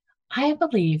I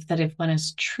believe that if one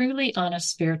is truly on a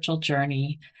spiritual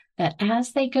journey, that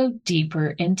as they go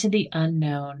deeper into the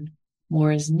unknown,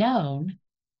 more is known,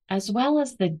 as well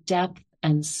as the depth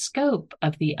and scope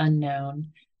of the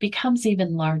unknown becomes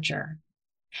even larger.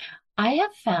 I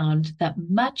have found that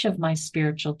much of my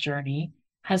spiritual journey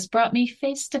has brought me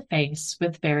face to face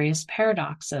with various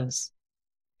paradoxes.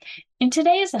 In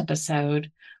today's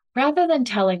episode, rather than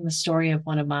telling the story of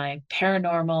one of my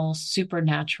paranormal,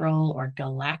 supernatural, or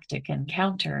galactic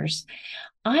encounters,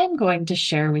 I'm going to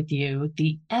share with you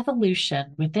the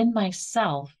evolution within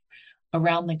myself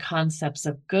around the concepts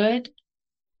of good,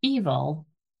 evil,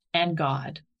 and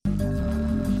God.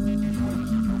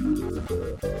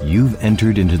 You've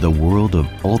entered into the world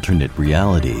of alternate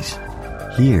realities.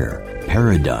 Here,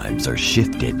 paradigms are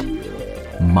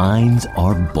shifted, minds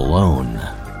are blown,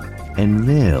 and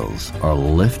veils are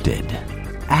lifted.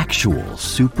 Actual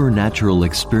supernatural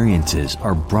experiences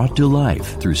are brought to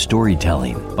life through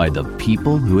storytelling by the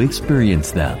people who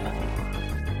experience them.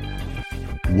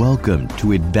 Welcome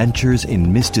to Adventures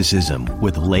in Mysticism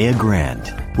with Leah Grant,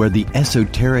 where the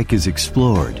esoteric is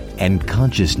explored and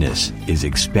consciousness is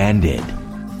expanded.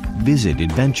 Visit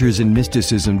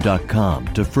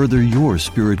adventuresinmysticism.com to further your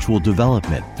spiritual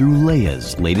development through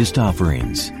Leah's latest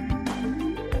offerings.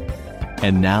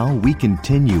 And now we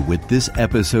continue with this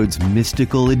episode's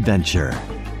mystical adventure.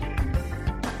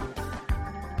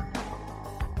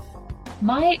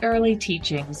 My early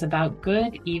teachings about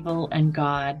good, evil, and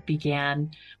God began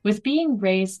with being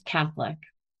raised Catholic.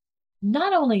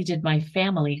 Not only did my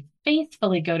family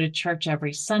faithfully go to church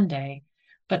every Sunday,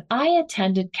 but I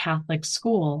attended Catholic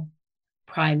school,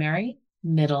 primary,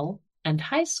 middle, and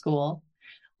high school,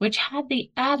 which had the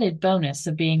added bonus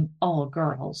of being all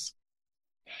girls.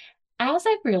 As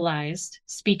I've realized,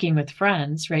 speaking with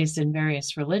friends raised in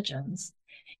various religions,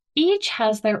 each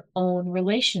has their own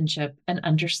relationship and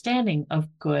understanding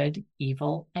of good,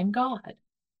 evil, and God.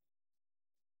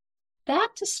 That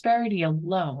disparity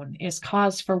alone is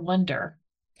cause for wonder.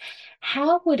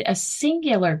 How would a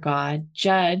singular God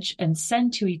judge and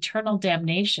send to eternal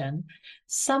damnation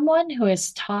someone who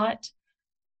is taught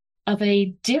of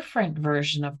a different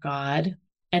version of God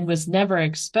and was never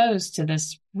exposed to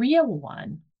this real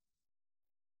one?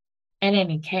 In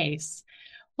any case,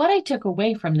 what I took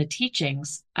away from the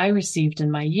teachings I received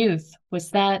in my youth was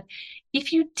that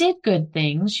if you did good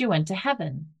things, you went to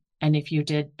heaven, and if you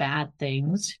did bad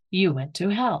things, you went to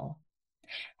hell.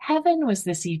 Heaven was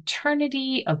this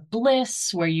eternity of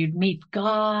bliss where you'd meet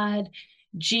God,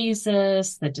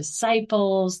 Jesus, the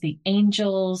disciples, the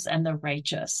angels, and the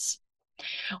righteous.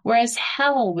 Whereas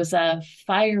hell was a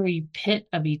fiery pit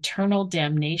of eternal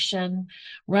damnation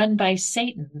run by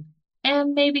Satan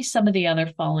and maybe some of the other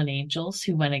fallen angels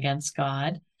who went against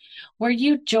God, where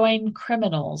you join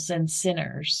criminals and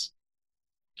sinners.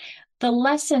 The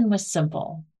lesson was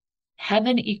simple.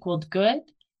 Heaven equaled good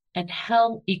and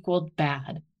hell equaled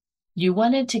bad. You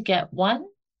wanted to get one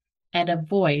and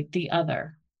avoid the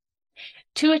other.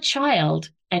 To a child,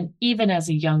 and even as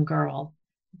a young girl,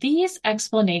 these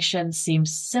explanations seem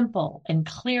simple and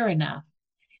clear enough,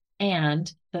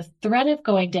 and the threat of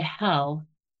going to hell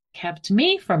kept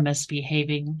me from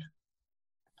misbehaving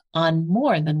on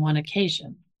more than one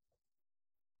occasion.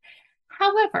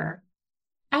 However,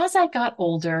 as I got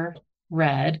older,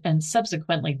 read, and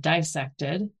subsequently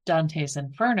dissected Dante's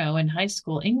Inferno in high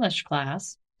school English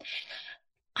class,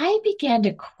 I began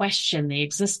to question the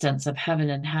existence of heaven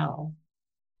and hell,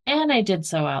 and I did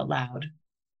so out loud.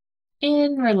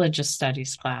 In religious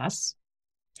studies class,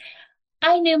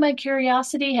 I knew my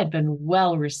curiosity had been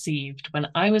well received when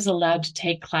I was allowed to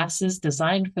take classes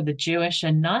designed for the Jewish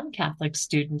and non-Catholic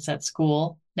students at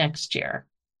school next year.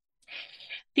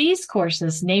 These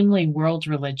courses, namely world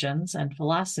religions and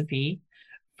philosophy,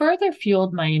 further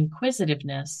fueled my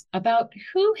inquisitiveness about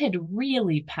who had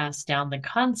really passed down the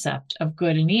concept of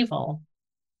good and evil.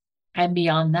 And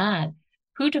beyond that,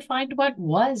 who defined what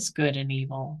was good and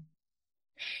evil?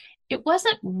 It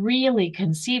wasn't really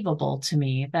conceivable to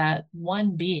me that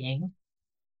one being,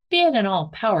 be it an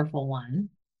all-powerful one,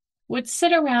 would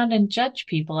sit around and judge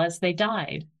people as they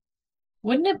died.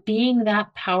 Wouldn't a being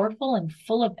that powerful and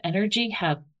full of energy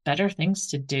have better things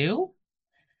to do?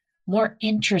 More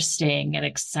interesting and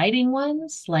exciting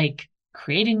ones, like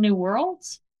creating new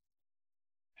worlds?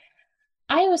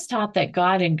 I was taught that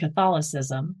God in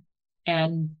Catholicism,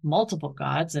 and multiple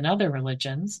gods in other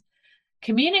religions,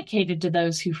 communicated to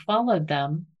those who followed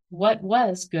them what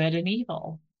was good and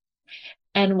evil.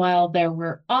 And while there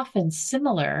were often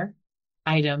similar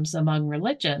items among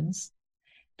religions,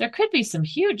 there could be some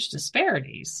huge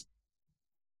disparities.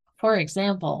 For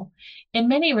example, in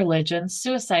many religions,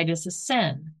 suicide is a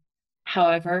sin.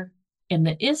 However, In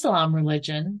the Islam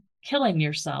religion, killing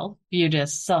yourself, viewed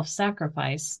as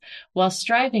self-sacrifice, while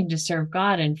striving to serve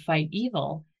God and fight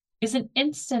evil, is an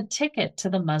instant ticket to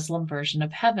the Muslim version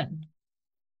of heaven.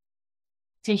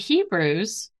 To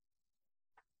Hebrews,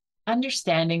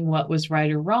 understanding what was right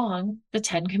or wrong, the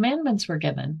Ten Commandments were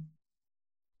given.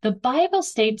 The Bible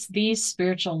states these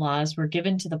spiritual laws were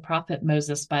given to the prophet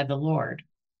Moses by the Lord.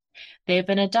 They have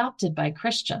been adopted by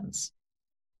Christians.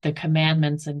 The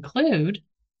commandments include: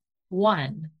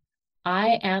 1.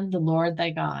 I am the Lord thy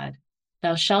God.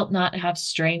 Thou shalt not have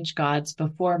strange gods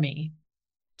before me.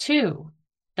 2.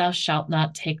 Thou shalt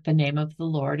not take the name of the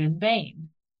Lord in vain.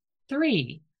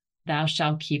 3. Thou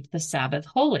shalt keep the Sabbath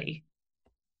holy.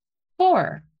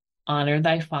 4. Honor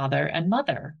thy father and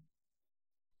mother.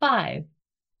 5.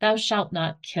 Thou shalt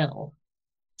not kill.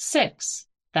 6.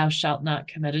 Thou shalt not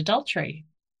commit adultery.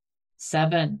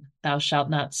 7. Thou shalt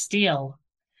not steal.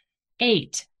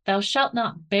 8. Thou shalt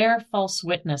not bear false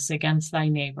witness against thy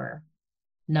neighbor.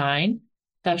 9.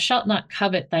 Thou shalt not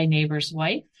covet thy neighbor's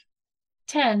wife.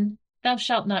 10. Thou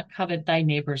shalt not covet thy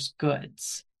neighbor's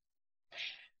goods.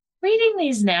 Reading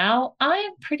these now, I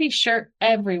am pretty sure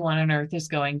everyone on earth is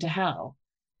going to hell,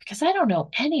 because I don't know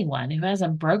anyone who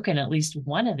hasn't broken at least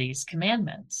one of these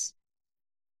commandments.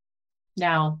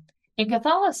 Now, in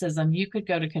Catholicism, you could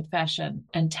go to confession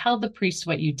and tell the priest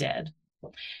what you did,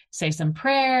 say some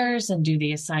prayers and do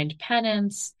the assigned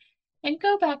penance, and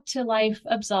go back to life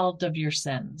absolved of your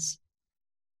sins.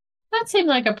 That seemed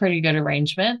like a pretty good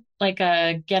arrangement, like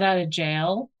a get out of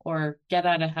jail or get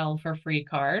out of hell for free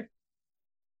card.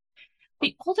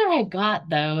 The older I got,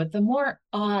 though, the more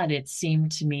odd it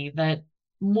seemed to me that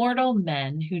mortal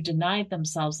men who denied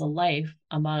themselves a life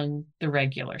among the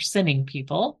regular sinning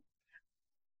people,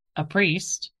 a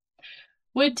priest,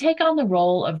 would take on the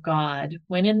role of God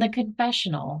when in the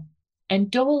confessional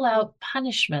and dole out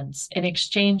punishments in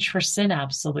exchange for sin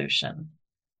absolution.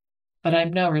 But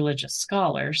I'm no religious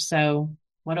scholar, so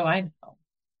what do I know?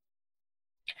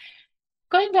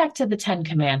 Going back to the Ten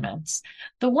Commandments,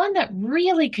 the one that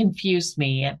really confused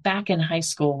me back in high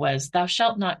school was thou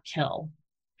shalt not kill.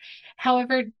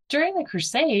 However, during the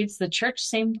Crusades, the church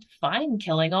seemed fine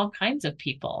killing all kinds of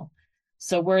people.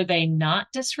 So were they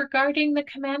not disregarding the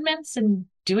commandments and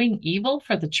doing evil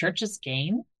for the church's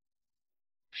gain?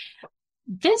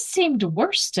 This seemed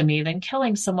worse to me than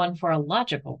killing someone for a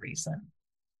logical reason.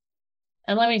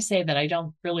 And let me say that I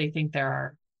don't really think there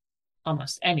are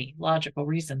almost any logical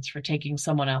reasons for taking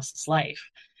someone else's life.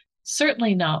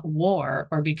 Certainly not war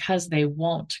or because they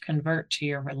won't convert to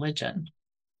your religion.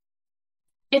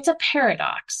 It's a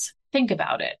paradox. Think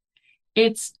about it.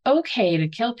 It's okay to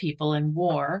kill people in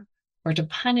war or to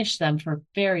punish them for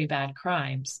very bad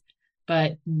crimes,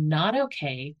 but not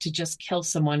okay to just kill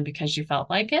someone because you felt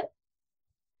like it.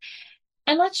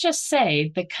 And let's just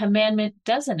say the commandment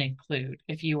doesn't include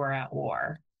if you were at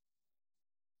war.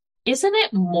 Isn't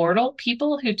it mortal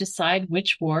people who decide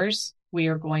which wars we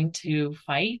are going to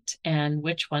fight and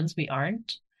which ones we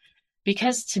aren't?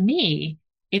 Because to me,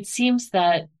 it seems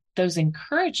that those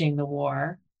encouraging the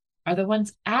war are the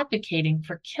ones advocating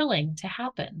for killing to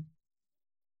happen.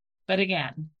 But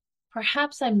again,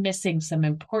 perhaps I'm missing some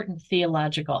important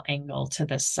theological angle to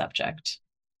this subject.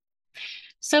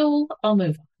 So I'll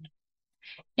move on.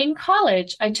 In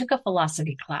college, I took a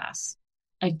philosophy class.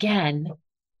 Again,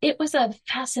 it was a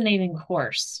fascinating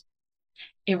course.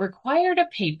 It required a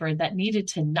paper that needed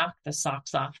to knock the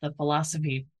socks off the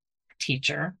philosophy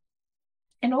teacher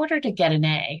in order to get an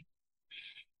A.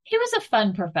 He was a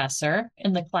fun professor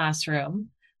in the classroom,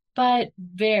 but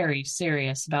very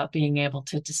serious about being able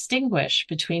to distinguish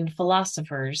between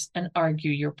philosophers and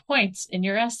argue your points in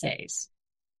your essays.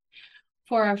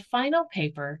 For our final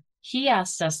paper, he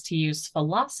asked us to use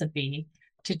philosophy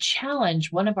to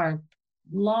challenge one of our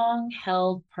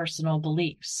long-held personal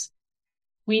beliefs.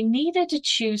 We needed to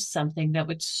choose something that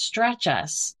would stretch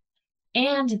us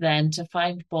and then to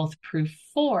find both proof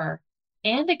for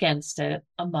and against it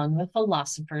among the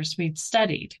philosophers we'd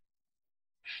studied.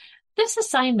 This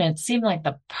assignment seemed like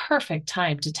the perfect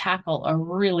time to tackle a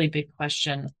really big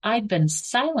question I'd been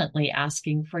silently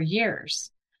asking for years.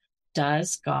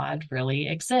 Does God really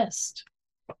exist?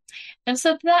 And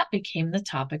so that became the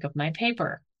topic of my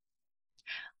paper.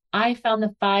 I found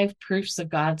the 5 proofs of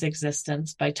God's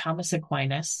existence by Thomas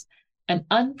Aquinas and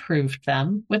unproved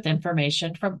them with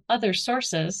information from other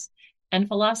sources and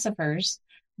philosophers,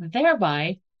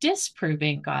 thereby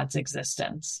disproving God's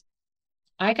existence.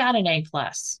 I got an A+,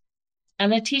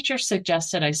 and the teacher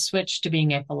suggested I switch to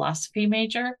being a philosophy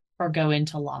major or go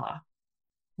into law.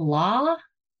 Law?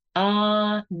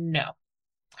 No.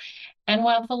 And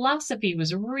while philosophy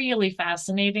was really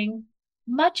fascinating,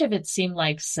 Much of it seemed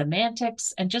like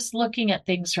semantics and just looking at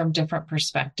things from different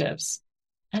perspectives.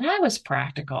 And I was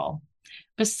practical.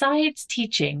 Besides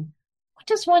teaching, what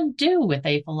does one do with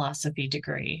a philosophy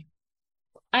degree?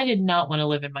 I did not want to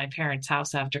live in my parents'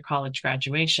 house after college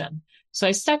graduation, so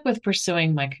I stuck with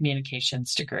pursuing my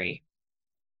communications degree.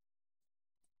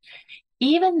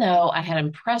 Even though I had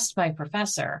impressed my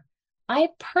professor, I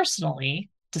personally,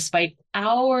 despite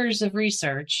hours of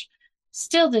research,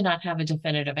 still did not have a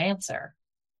definitive answer.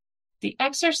 The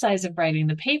exercise of writing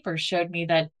the paper showed me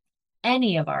that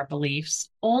any of our beliefs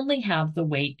only have the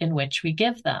weight in which we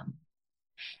give them.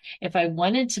 If I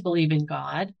wanted to believe in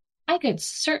God, I could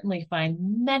certainly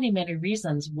find many, many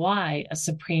reasons why a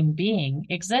supreme being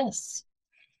exists.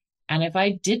 And if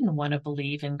I didn't want to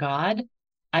believe in God,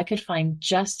 I could find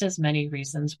just as many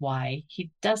reasons why he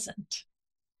doesn't.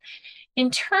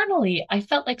 Internally, I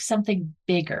felt like something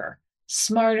bigger,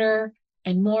 smarter,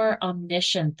 and more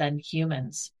omniscient than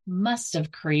humans must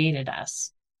have created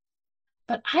us.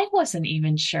 But I wasn't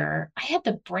even sure I had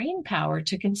the brain power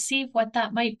to conceive what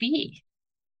that might be.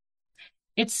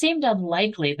 It seemed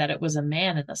unlikely that it was a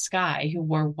man in the sky who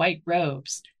wore white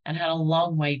robes and had a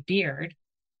long white beard,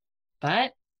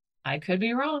 but I could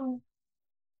be wrong.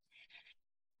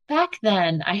 Back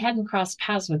then, I hadn't crossed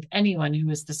paths with anyone who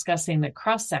was discussing the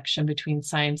cross section between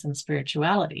science and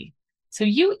spirituality. So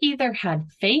you either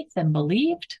had faith and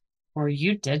believed, or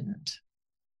you didn't.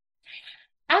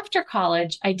 After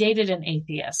college, I dated an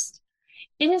atheist.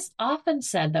 It is often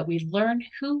said that we learn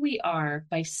who we are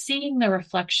by seeing the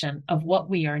reflection of what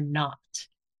we are not.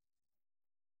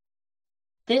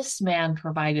 This man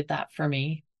provided that for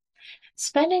me.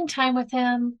 Spending time with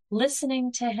him,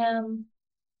 listening to him,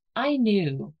 I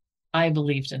knew I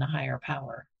believed in a higher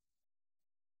power.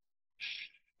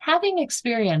 Having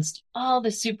experienced all the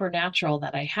supernatural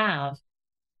that I have,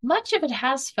 much of it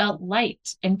has felt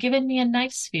light and given me a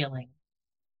nice feeling.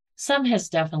 Some has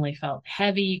definitely felt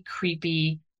heavy,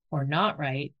 creepy, or not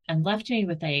right, and left me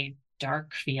with a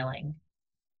dark feeling.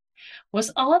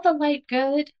 Was all the light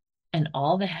good and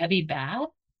all the heavy bad?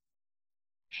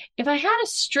 If I had a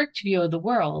strict view of the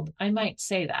world, I might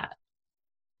say that,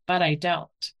 but I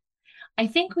don't. I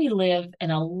think we live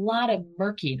in a lot of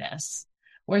murkiness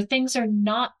where things are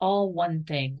not all one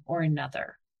thing or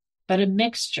another, but a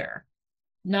mixture,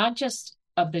 not just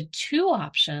of the two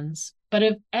options, but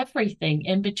of everything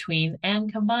in between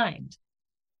and combined.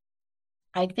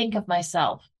 I think of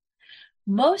myself.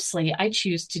 Mostly I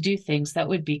choose to do things that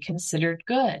would be considered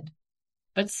good,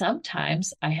 but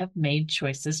sometimes I have made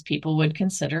choices people would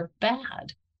consider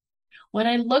bad. When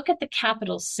I look at the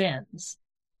capital sins,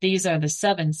 these are the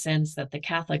 7 sins that the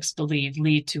Catholics believe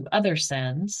lead to other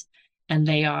sins, and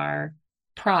they are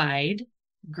pride,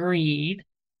 greed,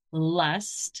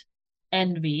 lust,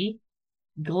 envy,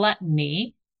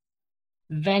 gluttony,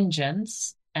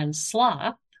 vengeance, and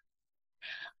sloth.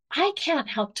 I can't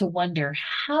help to wonder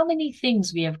how many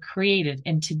things we have created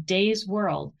in today's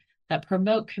world that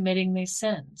promote committing these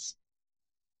sins.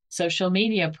 Social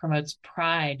media promotes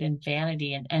pride and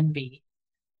vanity and envy.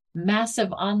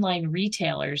 Massive online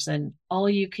retailers and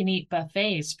all-you-can-eat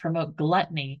buffets promote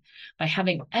gluttony by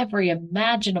having every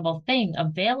imaginable thing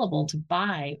available to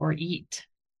buy or eat.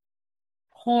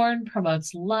 Porn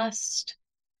promotes lust.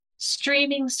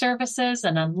 Streaming services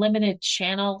and unlimited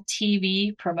channel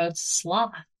TV promotes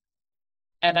sloth.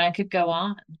 And I could go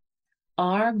on.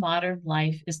 Our modern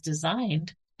life is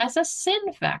designed as a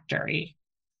sin factory.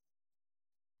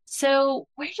 So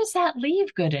where does that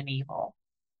leave good and evil?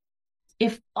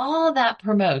 If all that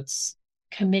promotes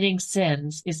committing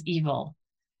sins is evil,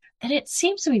 then it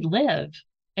seems we live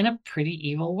in a pretty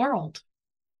evil world.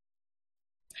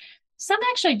 Some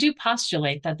actually do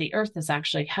postulate that the earth is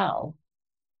actually hell.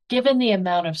 Given the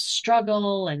amount of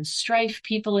struggle and strife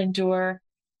people endure,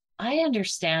 I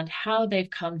understand how they've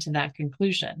come to that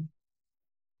conclusion.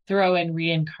 Throw in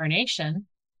reincarnation,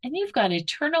 and you've got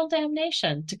eternal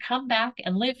damnation to come back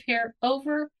and live here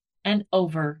over and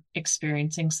over,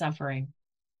 experiencing suffering.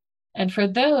 And for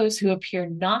those who appear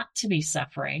not to be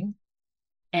suffering,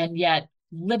 and yet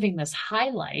living this high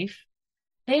life,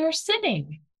 they are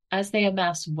sinning as they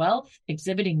amass wealth,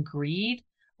 exhibiting greed,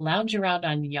 lounge around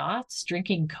on yachts,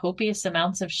 drinking copious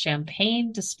amounts of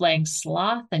champagne, displaying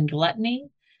sloth and gluttony,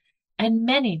 and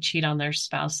many cheat on their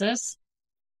spouses.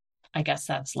 I guess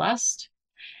that's lust.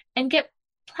 And get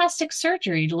plastic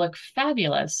surgery to look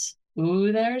fabulous.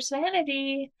 Ooh, there's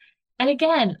vanity. And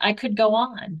again, I could go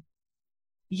on.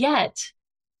 Yet,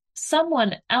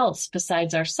 someone else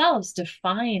besides ourselves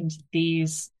defined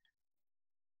these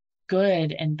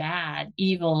good and bad,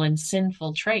 evil and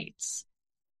sinful traits.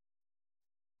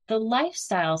 the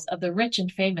lifestyles of the rich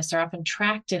and famous are often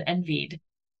tracked and envied,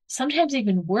 sometimes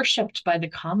even worshipped by the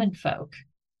common folk,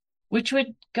 which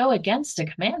would go against a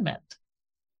commandment.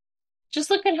 Just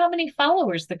look at how many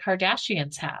followers the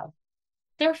Kardashians have.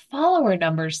 Their follower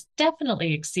numbers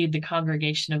definitely exceed the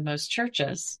congregation of most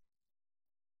churches.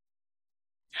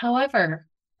 However,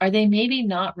 are they maybe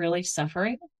not really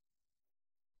suffering?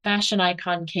 Fashion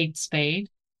icon Kate Spade,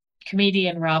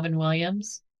 comedian Robin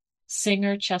Williams,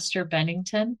 singer Chester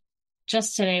Bennington,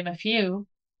 just to name a few,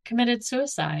 committed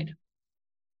suicide.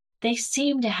 They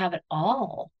seem to have it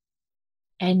all,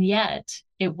 and yet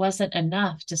it wasn't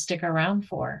enough to stick around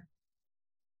for.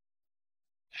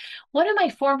 One of my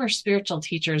former spiritual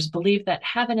teachers believed that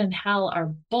heaven and hell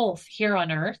are both here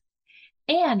on earth,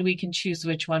 and we can choose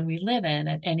which one we live in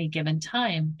at any given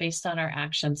time based on our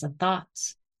actions and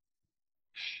thoughts.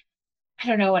 I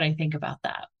don't know what I think about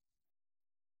that.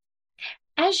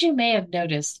 As you may have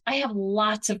noticed, I have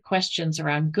lots of questions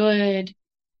around good,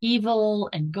 evil,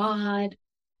 and God,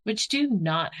 which do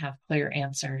not have clear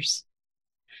answers.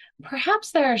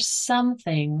 Perhaps there are some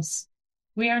things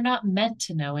we are not meant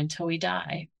to know until we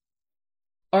die.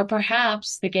 Or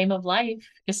perhaps the game of life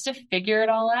is to figure it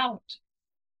all out.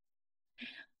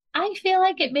 I feel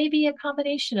like it may be a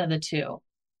combination of the two.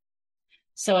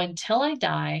 So until I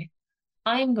die,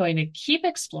 I'm going to keep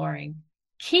exploring,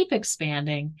 keep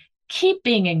expanding, keep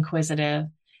being inquisitive,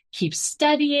 keep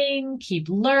studying, keep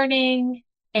learning,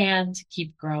 and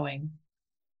keep growing.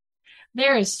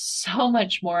 There is so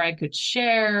much more I could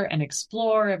share and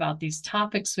explore about these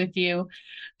topics with you,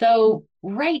 though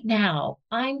right now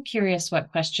I'm curious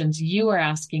what questions you are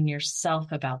asking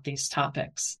yourself about these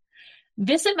topics.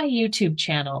 Visit my YouTube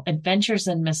channel, Adventures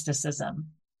in Mysticism,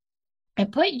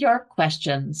 and put your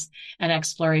questions and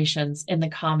explorations in the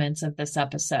comments of this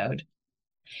episode.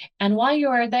 And while you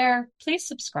are there, please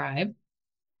subscribe.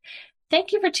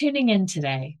 Thank you for tuning in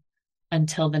today.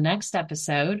 Until the next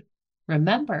episode,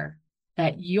 remember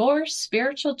that your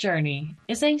spiritual journey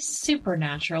is a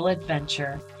supernatural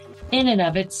adventure in and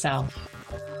of itself.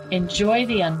 Enjoy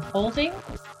the unfolding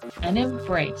and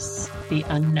embrace the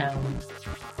unknown.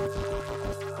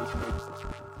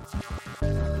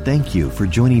 Thank you for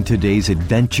joining today's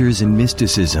Adventures in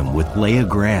Mysticism with Leah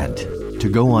Grant. To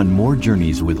go on more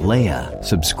journeys with Leah,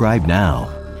 subscribe now.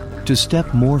 To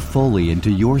step more fully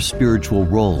into your spiritual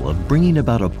role of bringing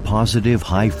about a positive,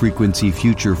 high-frequency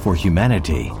future for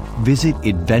humanity, visit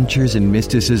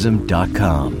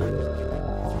adventuresinmysticism.com.